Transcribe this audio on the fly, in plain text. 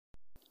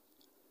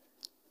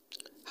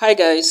Hi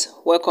guys,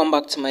 welcome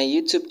back to my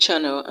YouTube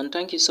channel and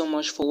thank you so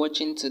much for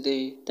watching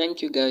today.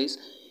 Thank you guys.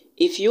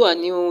 If you are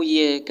new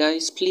here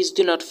guys, please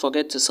do not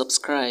forget to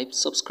subscribe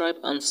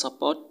and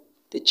support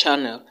the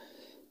channel.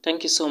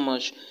 Thank you so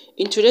much.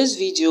 In today's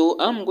video,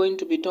 I'm going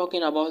to be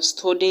talking about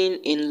studying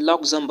in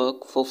Luxembourg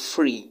for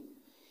free.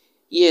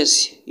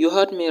 Yes, you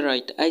heard me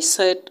right. I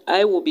said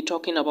I will be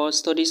talking about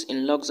studies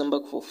in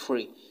Luxembourg for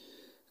free.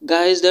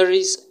 Guys, there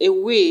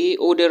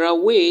are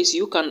ways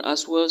you can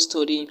as well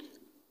study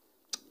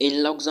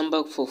in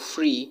Luxembourg for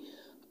free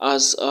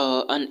as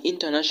an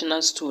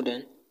international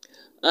student.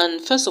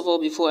 And first of all,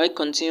 before I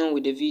continue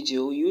with the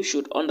video, you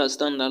should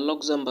understand that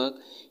Luxembourg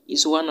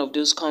is one of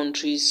those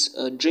countries,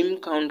 dream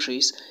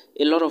countries,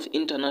 a lot of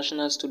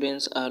international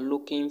students are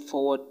looking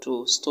forward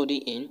to study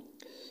in.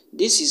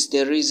 This is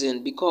the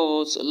reason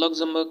because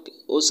Luxembourg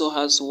also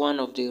has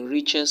one of the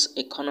richest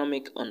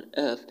economy on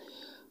earth.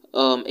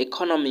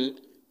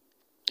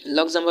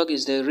 Luxembourg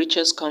is the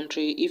richest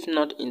country, if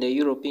not in the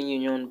European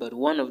Union, but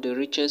one of the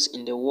richest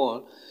in the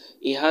world.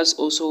 It has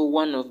also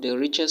one of the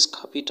richest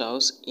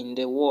capitals in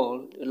the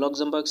world,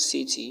 Luxembourg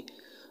City.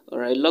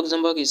 Alright,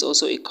 Luxembourg is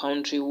also a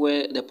country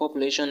where the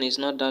population is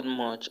not that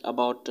much,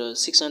 about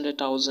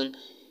 600,000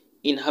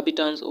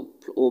 inhabitants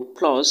or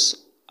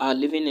plus are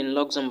living in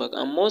Luxembourg,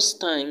 and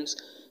most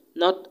times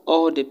not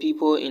all the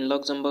people in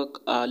Luxembourg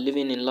are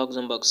living in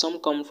Luxembourg. Some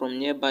come from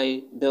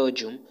nearby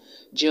Belgium,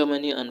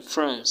 Germany and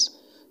France.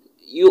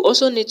 You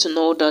also need to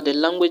know that the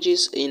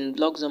languages in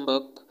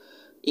Luxembourg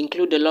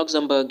include the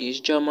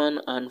Luxembourgish,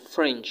 German, and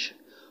French.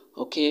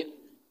 Okay,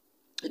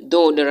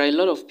 though there are a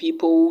lot of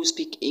people who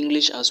speak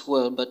English as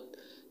well, but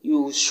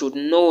you should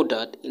know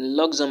that in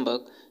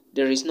Luxembourg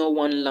there is no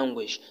one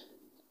language.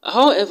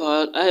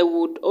 However, I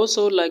would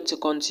also like to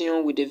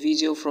continue with the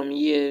video from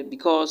here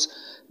because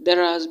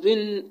there has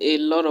been a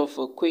lot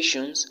of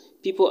questions,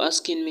 people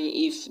asking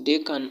me if they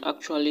can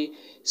actually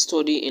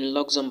study in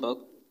Luxembourg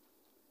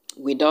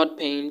without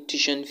paying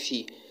tuition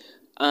fee,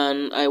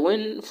 and I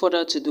went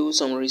further to do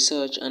some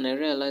research and I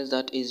realized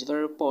that it's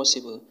very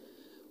possible.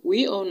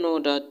 We all know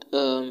that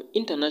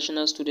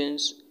international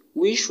students,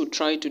 we should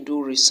try to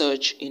do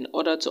research in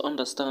order to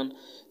understand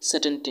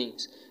certain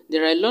things.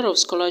 There are a lot of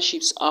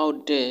scholarships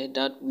out there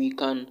that we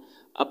can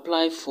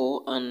apply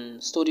for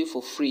and study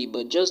for free,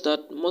 but just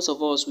that most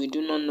of us, we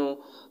do not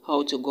know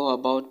how to go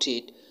about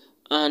it.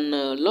 And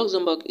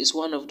Luxembourg is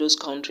one of those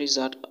countries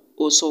that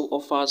also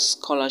offers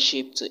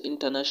scholarship to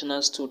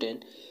international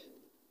students.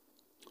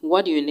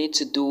 What you need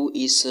to do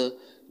is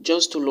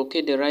just to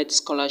locate the right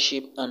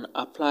scholarship and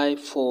apply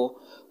for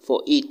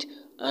it,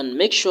 and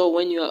make sure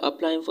when you are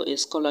applying for a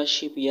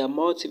scholarship, your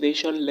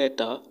motivation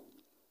letter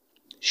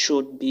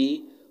should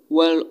be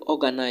well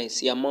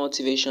organized. Your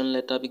motivation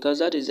letter, because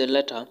that is the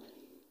letter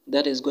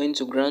that is going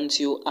to grant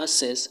you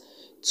access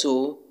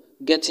to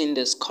getting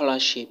the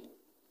scholarship.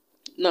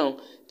 Now,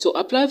 to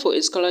apply for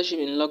a scholarship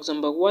in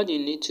Luxembourg, what you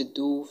need to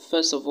do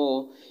first of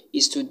all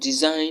is to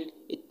design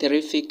a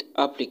terrific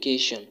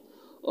application.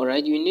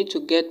 Alright, you need to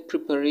get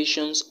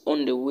preparations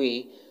on the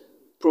way.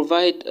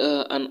 Provide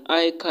an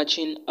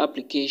eye-catching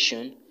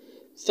application.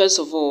 First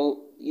of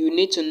all, you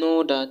need to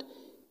know that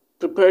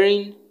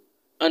preparing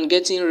and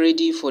getting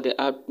ready for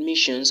the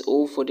admissions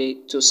or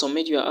to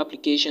submit your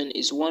application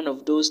is one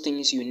of those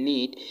things you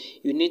need.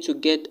 You need to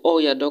get all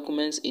your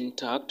documents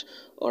intact.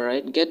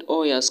 Alright, get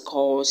all your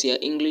scores, your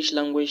English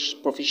language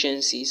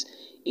proficiencies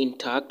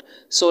intact,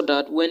 so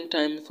that when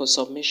time for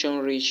submission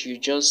reach, you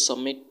just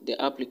submit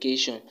the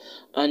application.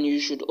 And you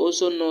should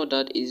also know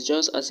that it's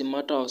just as a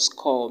matter of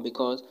score,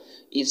 because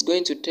it's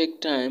going to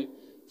take time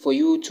for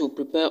you to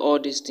prepare all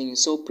these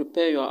things. So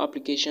prepare your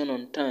application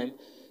on time.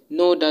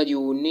 Know that you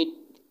will need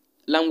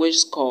language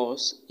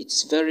scores,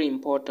 it's very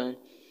important.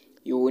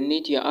 You will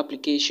need your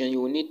application, you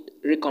will need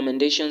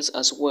recommendations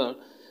as well.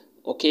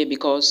 Okay,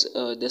 because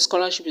the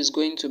scholarship is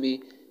going to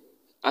be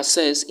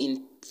assessed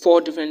in 4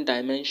 different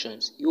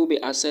dimensions. You will be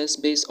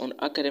assessed based on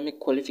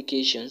academic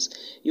qualifications,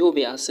 you will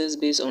be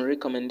assessed based on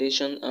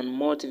recommendation and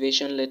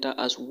motivation letter,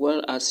 as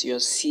well as your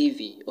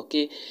CV.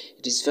 Okay,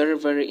 it is very,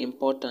 very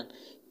important.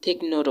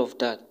 Take note of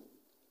that.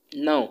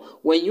 Now,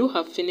 when you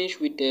have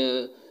finished with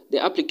the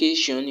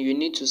application, you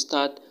need to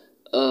start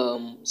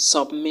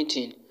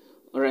submitting.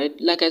 Alright,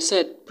 like I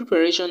said,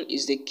 preparation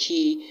is the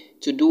key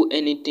to do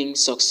anything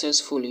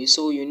successfully.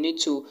 So you need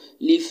to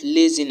leave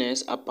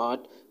laziness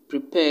apart,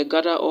 prepare,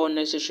 gather all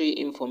necessary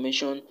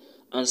information,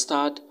 and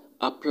start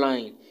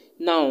applying.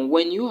 Now,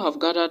 when you have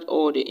gathered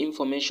all the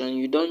information,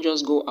 you don't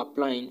just go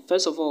applying.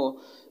 First of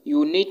all,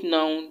 you need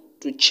now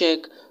to check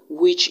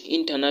which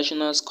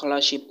international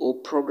scholarship or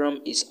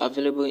program is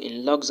available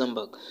in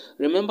Luxembourg.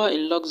 Remember,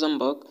 in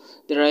Luxembourg,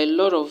 there are a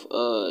lot of,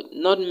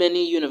 not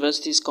many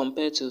universities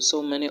compared to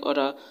so many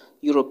other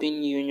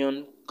European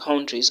Union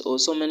countries or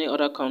so many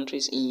other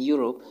countries in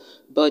Europe,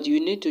 but you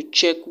need to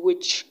check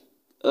which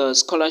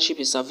scholarship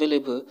is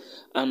available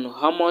and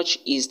how much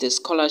is the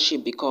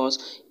scholarship,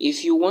 because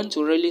if you want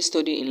to really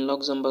study in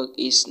Luxembourg,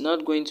 it's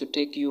not going to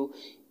take you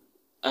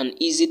an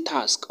easy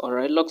task. All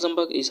right,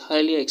 Luxembourg is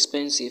highly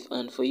expensive,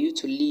 and for you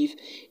to live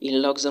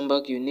in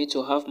Luxembourg, you need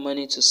to have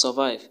money to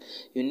survive.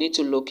 You need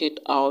to locate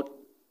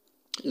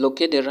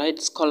the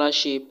right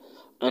scholarship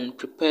and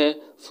prepare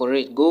for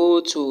it. Go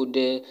to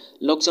the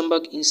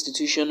Luxembourg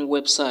institution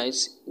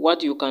websites.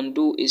 What you can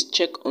do is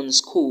check on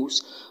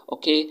schools,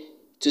 okay,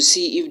 to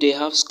see if they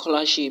have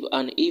scholarship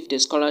and if the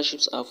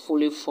scholarships are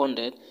fully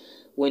funded.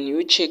 When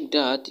you check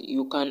that,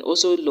 you can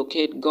also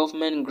locate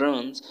government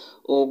grants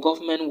or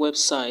government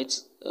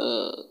websites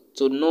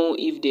to know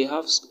if they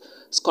have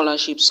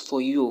scholarships for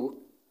you.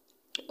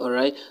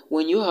 Alright,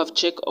 when you have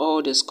checked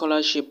all the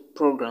scholarship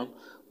program,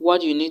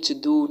 what you need to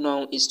do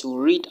now is to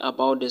read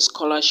about the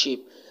scholarship.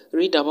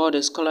 Read about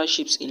the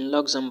scholarships in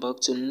Luxembourg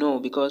to know,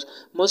 because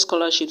most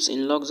scholarships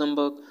in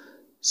Luxembourg,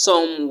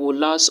 some will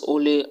last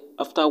only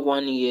after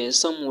 1 year,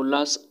 some will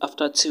last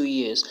after 2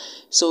 years.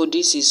 So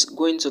this is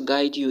going to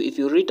guide you. If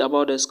you read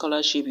about the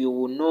scholarship, you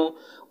will know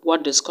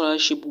what the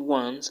scholarship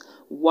wants,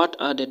 what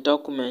are the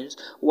documents,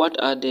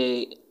 what are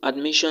the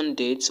admission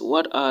dates,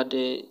 what are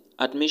the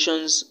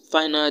admissions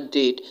final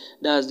date,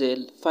 that's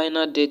the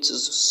final date to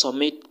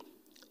submit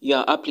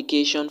your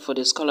application for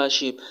the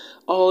scholarship.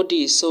 All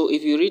this, so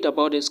if you read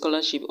about the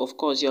scholarship, of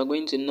course you are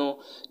going to know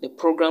the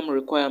program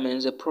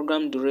requirements, the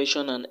program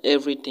duration, and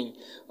everything.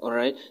 All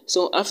right,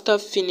 so after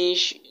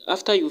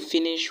you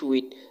finish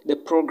with the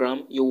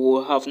program, you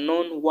will have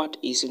known what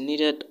is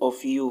needed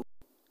of you.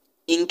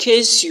 In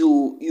case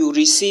you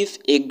receive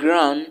a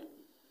grant,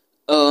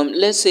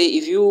 let's say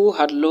if you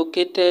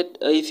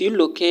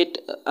locate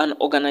an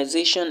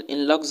organization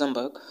in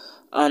Luxembourg,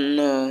 and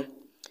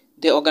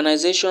the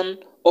organization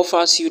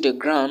offers you the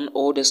grant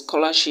or the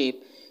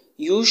scholarship,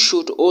 you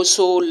should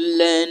also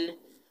learn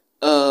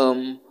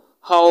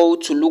how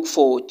to look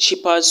for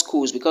cheaper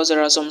schools, because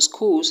there are some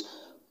schools.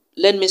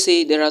 Let me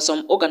say there are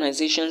some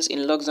organizations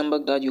in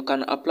Luxembourg that you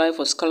can apply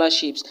for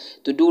scholarships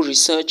to do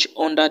research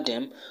under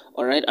them,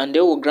 all right, and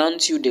they will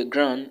grant you the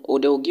grant, or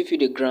they will give you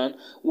the grant.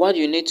 What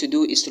you need to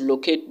do is to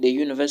locate the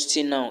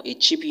university now, a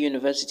cheap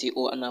university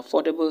or an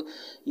affordable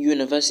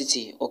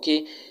university,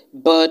 okay?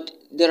 But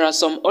there are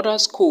some other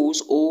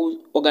schools or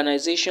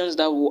organizations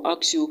that will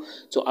ask you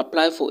to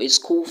apply for a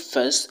school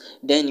first,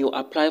 then you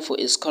apply for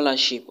a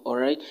scholarship, all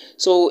right?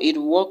 So it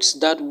works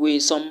that way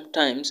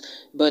sometimes,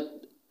 but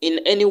in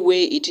any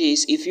way it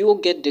is, if you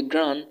get the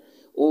grant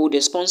or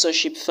the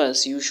sponsorship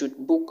first, you should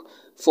book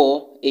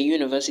for a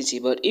university.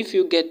 But if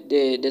you get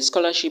the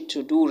scholarship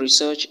to do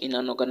research in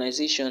an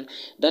organization,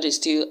 that is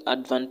still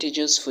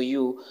advantageous for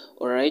you.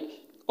 All right,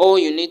 all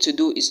you need to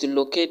do is to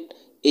locate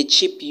a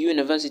cheap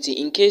university.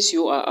 In case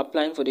you are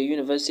applying for the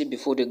university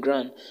before the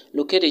grant,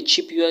 locate a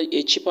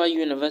cheaper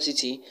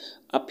university,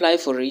 apply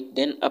for it,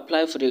 then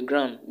apply for the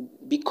grant.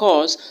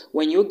 Because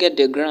when you get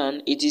the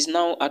grant, it is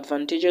now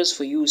advantageous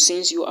for you.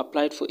 Since you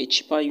applied for a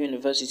cheaper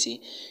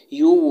university,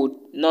 you would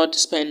not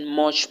spend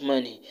much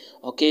money,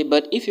 okay?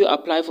 But if you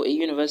apply for a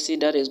university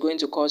that is going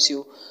to cost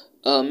you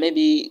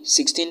maybe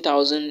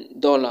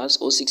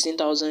 $16,000 or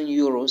 16,000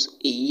 euros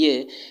a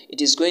year, it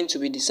is going to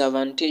be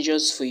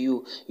disadvantageous for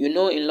you. You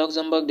know, in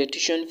Luxembourg the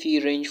tuition fee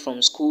range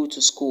from school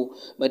to school,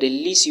 but the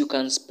least you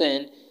can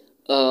spend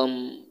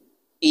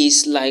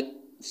is like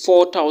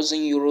 4,000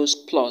 euros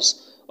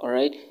plus, all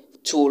right,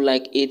 to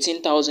like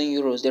 18,000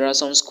 euros. There are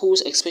some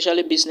schools,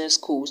 especially business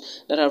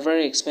schools, that are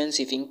very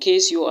expensive. In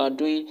case you are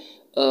doing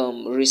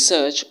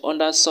research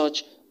under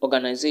such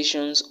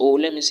organizations, or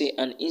let me say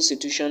an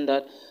institution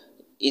that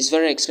is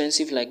very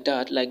expensive like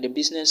that, like the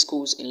business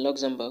schools in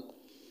Luxembourg,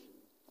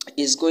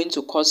 is going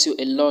to cost you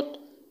a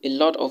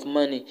lot of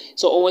money.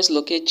 So always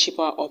locate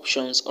cheaper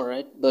options, all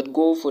right, but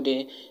go for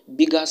the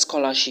bigger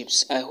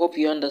scholarships. I hope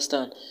you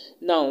understand.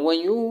 Now when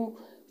you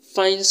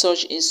find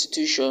such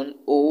institution,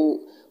 or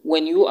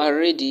when you are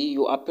ready,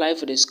 you apply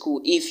for the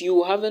school. If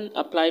you haven't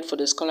applied for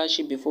the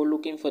scholarship before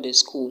looking for the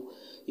school,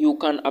 you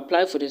can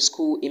apply for the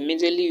school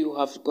immediately you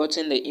have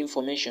gotten the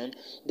information,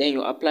 then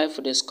you apply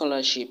for the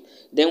scholarship.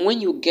 Then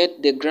when you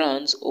get the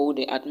grants or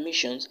the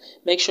admissions,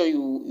 make sure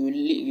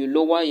you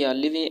lower your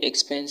living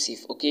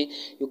expenses, okay?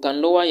 You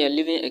can lower your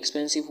living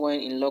expenses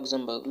when in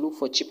Luxembourg. Look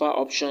for cheaper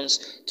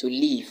options to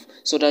live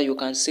so that you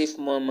can save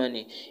more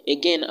money.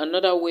 Again,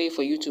 another way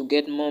for you to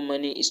get more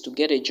money is to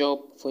get a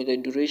job for the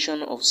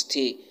duration of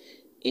stay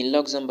in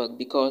Luxembourg,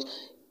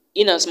 because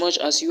in as much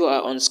as you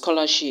are on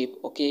scholarship,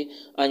 okay,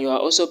 and you are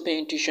also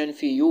paying tuition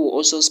fee, you will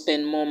also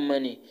spend more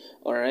money,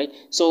 all right?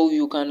 So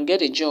you can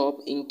get a job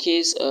in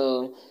case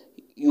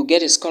you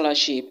get a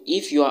scholarship.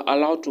 If you are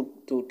allowed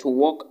to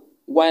work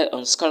while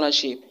on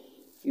scholarship,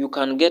 you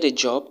can get a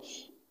job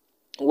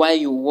while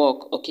you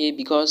work, okay?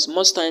 Because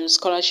most times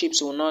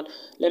scholarships will not,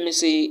 let me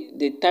say,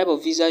 the type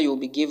of visa you will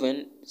be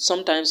given,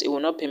 sometimes it will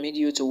not permit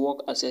you to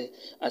work as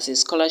a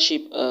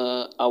scholarship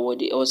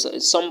awardee, or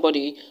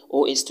somebody,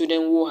 or a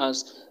student who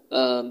has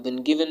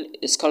been given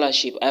a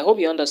scholarship. I hope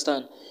you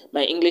understand.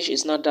 My English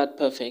is not that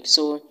perfect,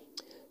 so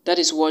that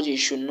is what you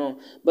should know.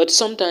 But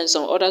sometimes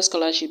some other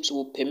scholarships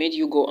will permit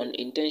you go on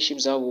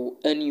internships that will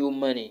earn you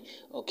money,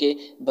 okay?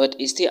 But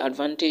it still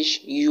advantage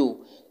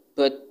you.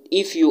 But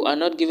if you are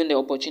not given the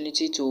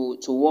opportunity to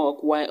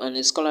work while on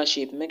a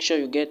scholarship, make sure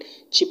you get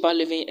cheaper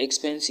living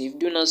expensive.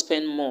 Do not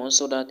spend more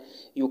so that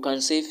you can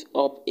save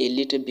up a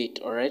little bit.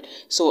 All right,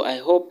 so I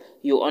hope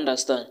you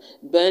understand.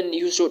 Then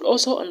you should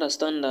also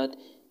understand that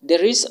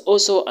there is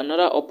also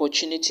another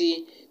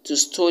opportunity to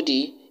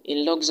study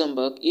in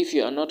Luxembourg if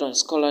you are not on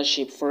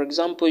scholarship. For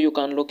example, you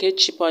can locate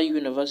cheaper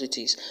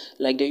universities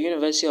like the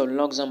University of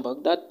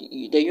Luxembourg.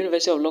 The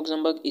University of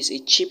Luxembourg is a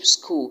cheap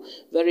school,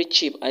 very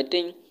cheap. I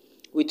think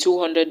with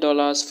 $200,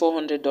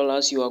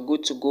 $400, you are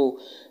good to go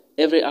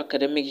every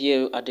academic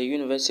year at the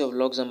University of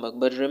Luxembourg.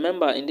 But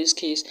remember, in this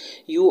case,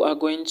 you are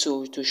going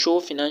to show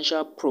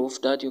financial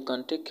proof that you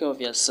can take care of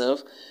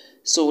yourself.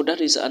 So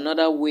that is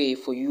another way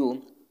for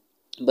you.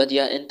 But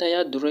your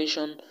entire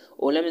duration,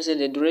 or let me say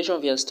the duration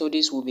of your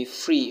studies, will be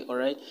free. All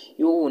right,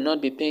 you will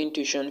not be paying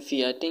tuition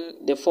fee. I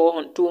think the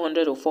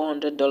 $200 or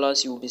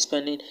 $400 you will be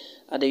spending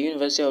at the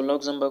University of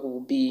Luxembourg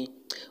will be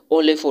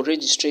only for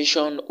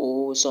registration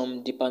or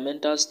some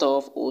departmental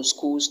stuff or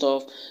school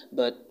stuff.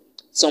 But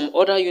some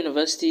other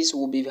universities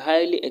will be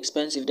highly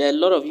expensive. There are a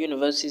lot of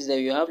universities there.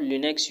 You have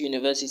Lunex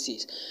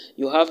universities,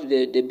 you have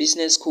the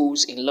business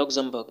schools in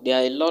Luxembourg. There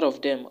are a lot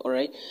of them, all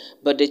right.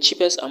 But the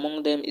cheapest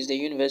among them is the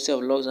University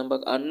of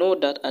Luxembourg. I know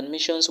that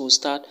admissions will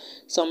start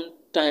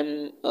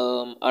sometime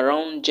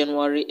around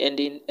January,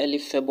 ending early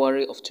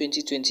February of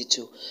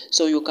 2022.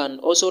 So you can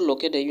also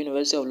locate the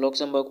University of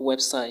Luxembourg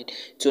website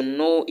to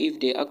know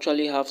if they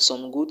actually have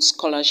some good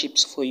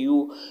scholarships for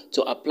you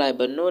to apply.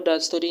 But know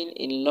that studying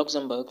in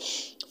Luxembourg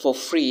for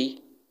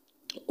free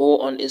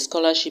or on a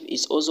scholarship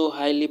is also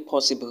highly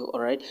possible. All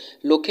right,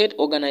 locate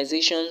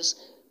organizations,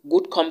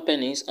 good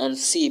companies, and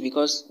see,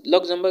 because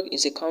Luxembourg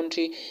is a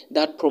country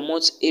that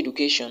promotes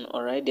education.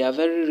 All right, they are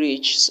very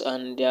rich,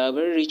 and they are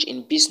very rich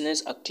in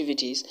business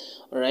activities.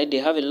 All right, they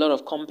have a lot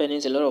of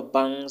companies, a lot of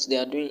banks, they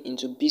are doing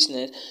into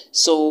business.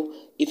 So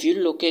if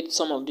you locate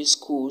some of these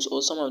schools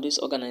or some of these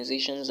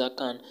organizations that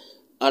can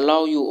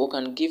allow you or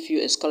can give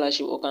you a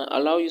scholarship or can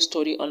allow you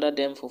study under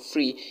them for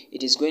free,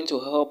 it is going to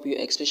help you,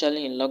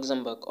 especially in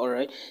Luxembourg. All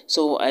right,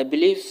 so I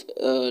believe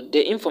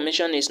the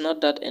information is not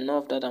that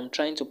enough that I'm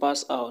trying to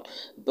pass out,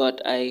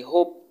 but I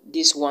hope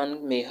this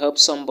one may help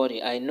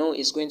somebody. I know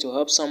it's going to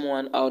help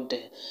someone out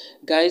there.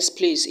 Guys,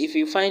 please, if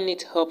you find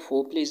it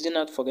helpful, please do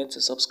not forget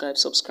to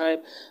subscribe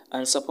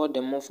and support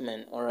the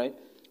movement. All right,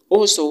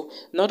 also,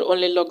 not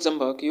only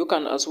Luxembourg, you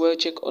can as well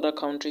check other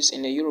countries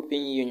in the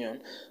European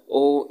Union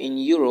or in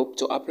Europe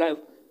to apply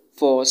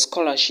for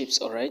scholarships.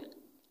 All right,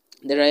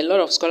 there are a lot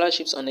of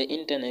scholarships on the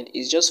internet.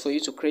 It's just for you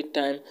to create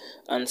time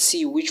and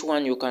see which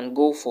one you can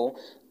go for.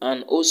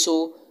 And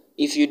also,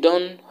 if you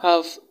don't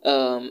have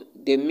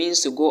the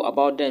means to go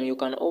about them, you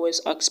can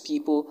always ask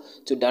people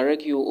to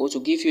direct you or to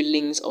give you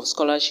links of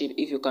scholarship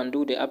if you can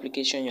do the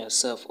application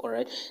yourself. All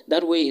right,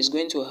 that way is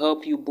going to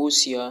help you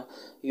boost your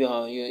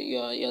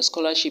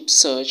scholarship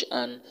search,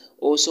 and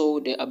also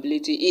the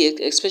ability,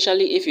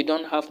 especially if you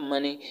don't have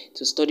money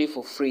to study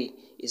for free.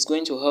 It's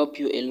going to help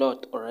you a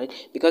lot. All right,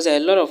 because there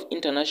are a lot of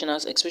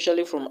internationals,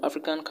 especially from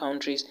African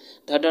countries,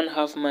 that don't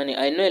have money.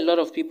 I know a lot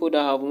of people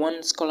that have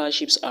won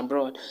scholarships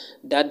abroad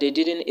that they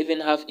didn't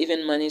even have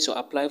money to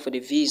apply for the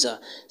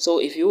visa.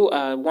 So if you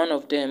are one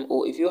of them,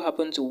 or if you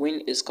happen to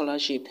win a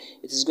scholarship,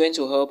 it is going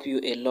to help you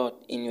a lot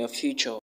in your future.